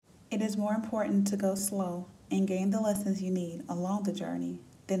It is more important to go slow and gain the lessons you need along the journey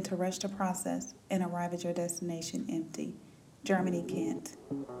than to rush the process and arrive at your destination empty. Germany Kent.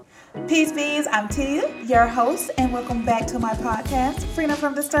 Peace bees, I'm Tia, your host, and welcome back to my podcast, Freedom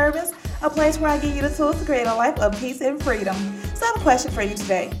from Disturbance, a place where I give you the tools to create a life of peace and freedom. So I have a question for you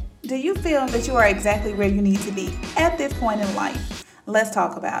today. Do you feel that you are exactly where you need to be at this point in life? Let's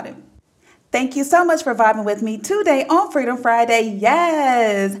talk about it. Thank you so much for vibing with me today on Freedom Friday.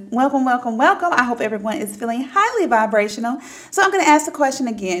 Yes. Welcome, welcome, welcome. I hope everyone is feeling highly vibrational. So I'm going to ask the question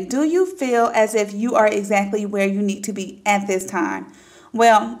again. Do you feel as if you are exactly where you need to be at this time?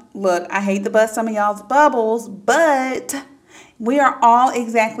 Well, look, I hate to bust some of y'all's bubbles, but we are all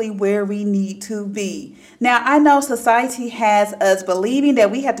exactly where we need to be. Now, I know society has us believing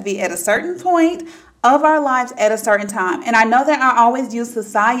that we have to be at a certain point of our lives at a certain time. And I know that I always use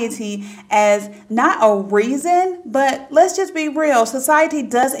society as not a reason, but let's just be real. Society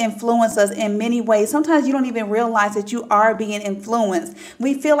does influence us in many ways. Sometimes you don't even realize that you are being influenced.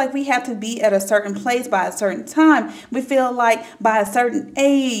 We feel like we have to be at a certain place by a certain time. We feel like by a certain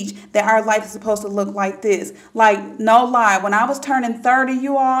age that our life is supposed to look like this. Like, no lie, when I was turning 30,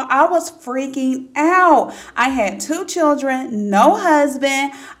 you all, I was freaking out. I had 2 children, no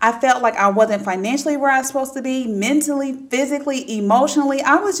husband. I felt like I wasn't financially where I was supposed to be, mentally, physically, emotionally.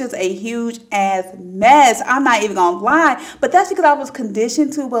 I was just a huge ass mess. I'm not even gonna lie, but that's because I was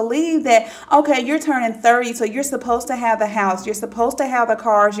conditioned to believe that, okay, you're turning 30, so you're supposed to have the house, you're supposed to have the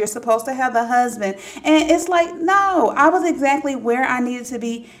cars, you're supposed to have the husband. And it's like, no, I was exactly where I needed to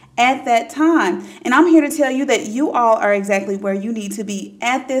be at that time. And I'm here to tell you that you all are exactly where you need to be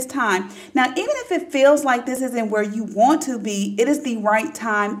at this time. Now, even if it feels like this isn't where you want to be, it is the right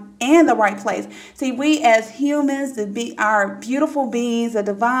time and the right place. See, we as humans, our beautiful beings, the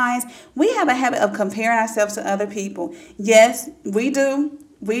divines, we have a habit of comparing ourselves to other people. Yes, we do.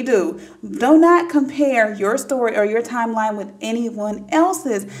 We do. Do not compare your story or your timeline with anyone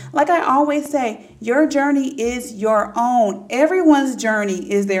else's. Like I always say, your journey is your own. Everyone's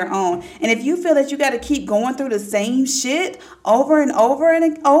journey is their own. And if you feel that you got to keep going through the same shit over and over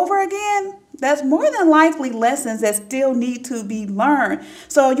and over again, that's more than likely lessons that still need to be learned.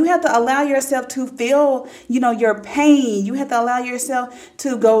 So you have to allow yourself to feel, your pain. You have to allow yourself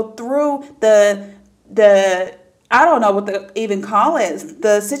to go through the I don't know what to even call it.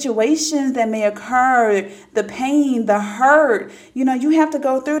 The situations that may occur, the pain, the hurt, you have to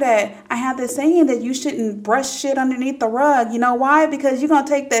go through that. I have this saying that you shouldn't brush shit underneath the rug. You know why? Because you're going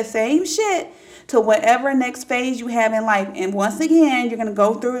to take that same shit to whatever next phase you have in life. And once again, you're going to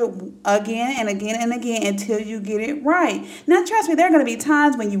go through it again and again and again until you get it right. Now, trust me, there are going to be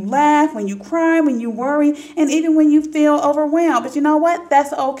times when you laugh, when you cry, when you worry, and even when you feel overwhelmed. But you know what?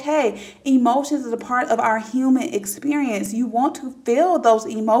 That's okay. Emotions is a part of our human experience. You want to feel those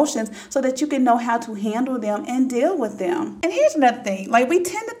emotions so that you can know how to handle them and deal with them. And here's another thing. Like, we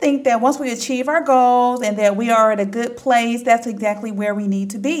tend to think that once we achieve our goals and that we are at a good place, that's exactly where we need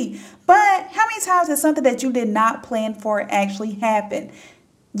to be. But how many times has something that you did not plan for actually happen?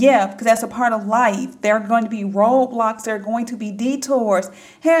 Yeah, because that's a part of life. There are going to be roadblocks. There are going to be detours.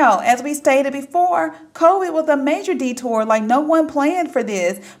 Hell, as we stated before, COVID was a major detour. Like, no one planned for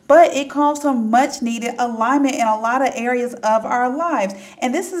this, but it caused some much needed alignment in a lot of areas of our lives.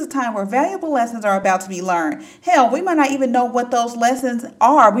 And this is a time where valuable lessons are about to be learned. Hell, we might not even know what those lessons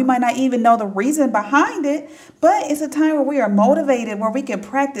are. We might not even know the reason behind it, but it's a time where we are motivated, where we can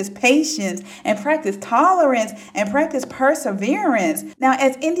practice patience and practice tolerance and practice perseverance. Now,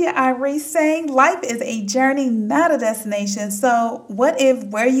 as India Irie saying, life is a journey, not a destination. So what if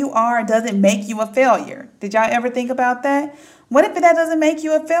where you are doesn't make you a failure? Did y'all ever think about that? What if that doesn't make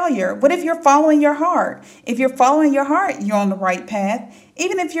you a failure? What if you're following your heart? If you're following your heart, you're on the right path.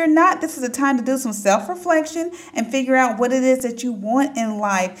 Even if you're not, this is a time to do some self-reflection and figure out what it is that you want in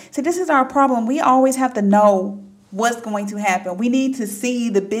life. So this is our problem. We always have to know what's going to happen. We need to see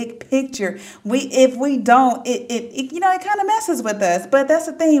the big picture. If we don't, it kind of messes with us. But that's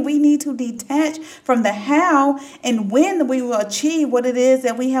the thing. We need to detach from the how and when we will achieve what it is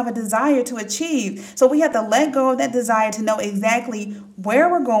that we have a desire to achieve. So we have to let go of that desire to know exactly where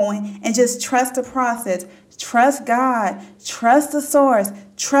we're going and just trust the process. Trust God, trust the source,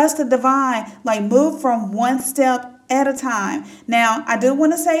 trust the divine. Like, move from one step at a time. Now, I do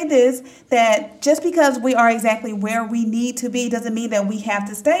want to say this, that just because we are exactly where we need to be doesn't mean that we have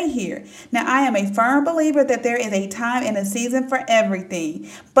to stay here. Now, I am a firm believer that there is a time and a season for everything,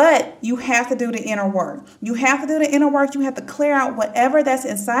 but you have to do the inner work. You have to do the inner work. You have to clear out whatever that's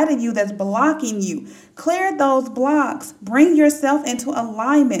inside of you that's blocking you. Clear those blocks. Bring yourself into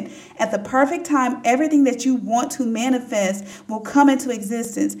alignment. At the perfect time, everything that you want to manifest will come into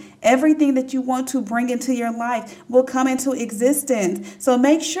existence. Everything that you want to bring into your life will come into existence. So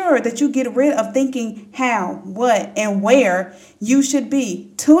make sure that you get rid of thinking how, what, and where you should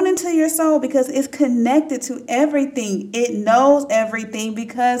be. Tune into your soul because it's connected to everything. It knows everything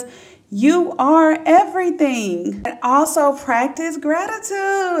because you are everything. And also practice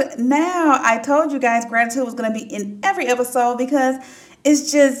gratitude. Now, I told you guys gratitude was going to be in every episode because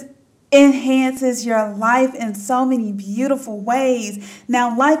it's just enhances your life in so many beautiful ways.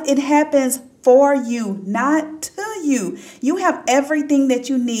 Now, life, it happens for you, not to you. You have everything that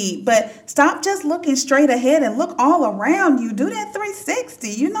you need, but stop just looking straight ahead and look all around you. Do that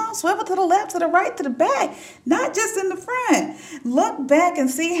 360, swivel to the left, to the right, to the back, not just in the front. Look back and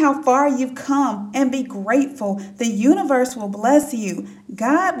see how far you've come and be grateful. The universe will bless you.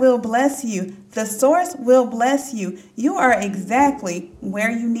 God will bless you. The source will bless you. You are exactly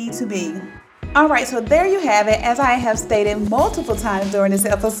where you need to be. All right, so there you have it. As I have stated multiple times during this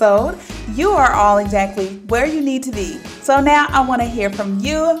episode, you are all exactly where you need to be. So now I want to hear from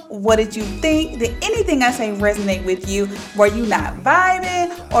you. What did you think? Did anything I say resonate with you? Were you not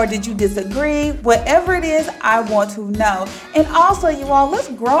vibing or did you disagree? Whatever it is, I want to know. And also, you all, let's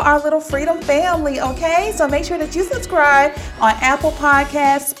grow our little freedom family, okay? So make sure that you subscribe on Apple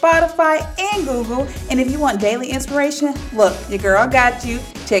Podcasts, Spotify, and Google. And if you want daily inspiration, look, your girl got you.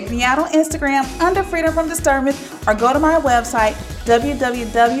 Check me out on Instagram under Freedom from Disturbance or go to my website,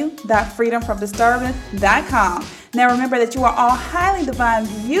 www.freedomfromdisturbance.com. Now remember that you are all highly divine,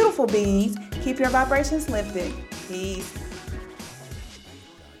 beautiful beings. Keep your vibrations lifted. Peace.